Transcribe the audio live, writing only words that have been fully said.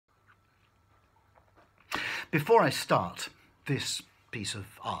Before I start this piece of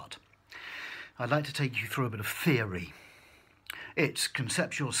art, I'd like to take you through a bit of theory. It's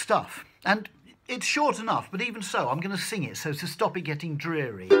conceptual stuff, and it's short enough, but even so, I'm going to sing it so as to stop it getting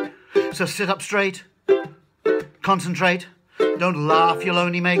dreary. So sit up straight, concentrate, don't laugh, you'll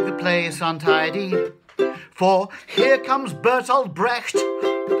only make the place untidy. For here comes Bertolt Brecht,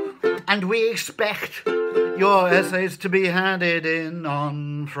 and we expect your essays to be handed in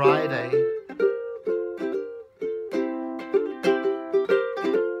on Friday.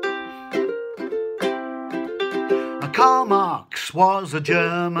 Karl Marx was a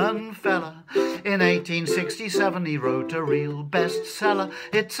German fella. In 1867 he wrote a real bestseller.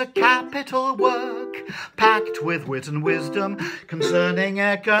 It's a capital work, packed with wit and wisdom, concerning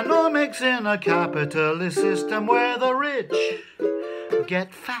economics in a capitalist system where the rich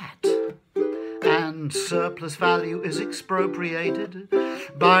get fat and surplus value is expropriated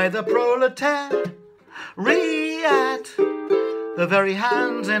by the proletariat, the very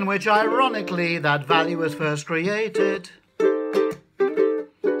hands in which, ironically, that value is first created.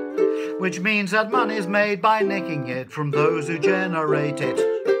 Which means that money is made by nicking it from those who generate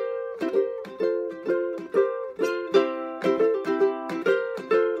it.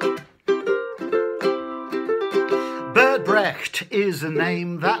 Brecht is a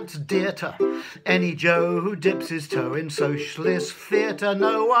name that's dear to any Joe who dips his toe in socialist theatre.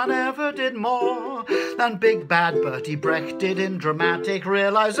 No one ever did more than Big Bad Bertie Brecht did in dramatic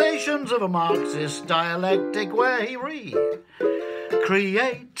realizations of a Marxist dialectic where he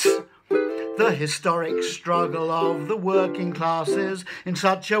recreates the historic struggle of the working classes in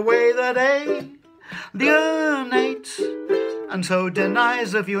such a way that alienates and so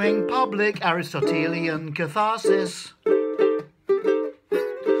denies the viewing public Aristotelian catharsis.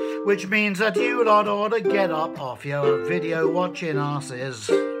 Which means that you lot ought to get up off your video watching asses.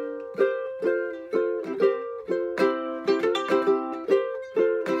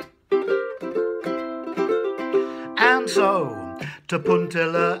 And so, to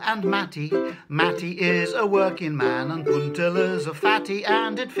Puntila and Matti. Matti is a working man and Puntila's a fatty,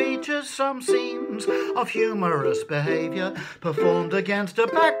 and it features some scenes of humorous behaviour performed against a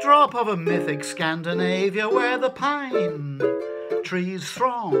backdrop of a mythic Scandinavia where the pine trees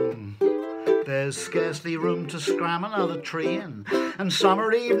throng. There's scarcely room to scram another tree in, and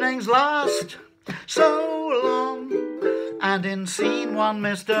summer evenings last so long. And in scene one,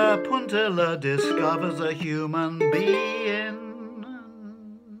 Mr. Puntila discovers a human being.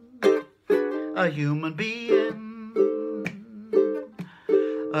 A human being.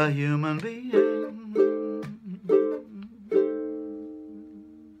 A human being.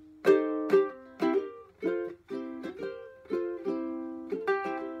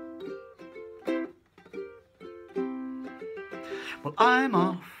 Well, I'm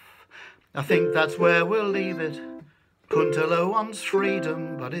off. I think that's where we'll leave it. Puntila wants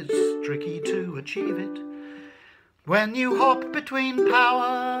freedom, but it's tricky to achieve it. When you hop between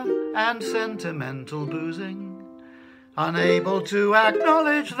power and sentimental boozing, unable to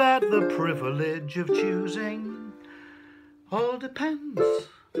acknowledge that the privilege of choosing all depends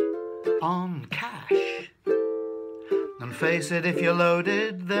on cash. And face it, if you're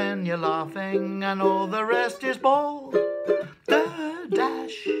loaded, then you're laughing, and all the rest is ball.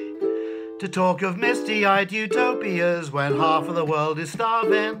 Dash to talk of misty-eyed utopias when half of the world is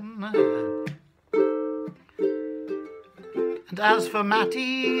starving. And as for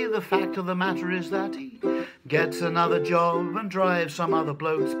Matti, the fact of the matter is that he gets another job and drives some other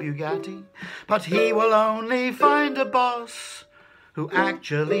bloke's Bugatti, but he will only find a boss who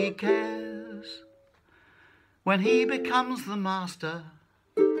actually cares when he becomes the master.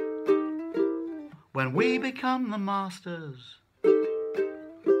 When we become the masters,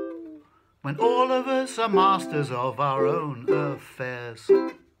 when all of us are masters of our own affairs.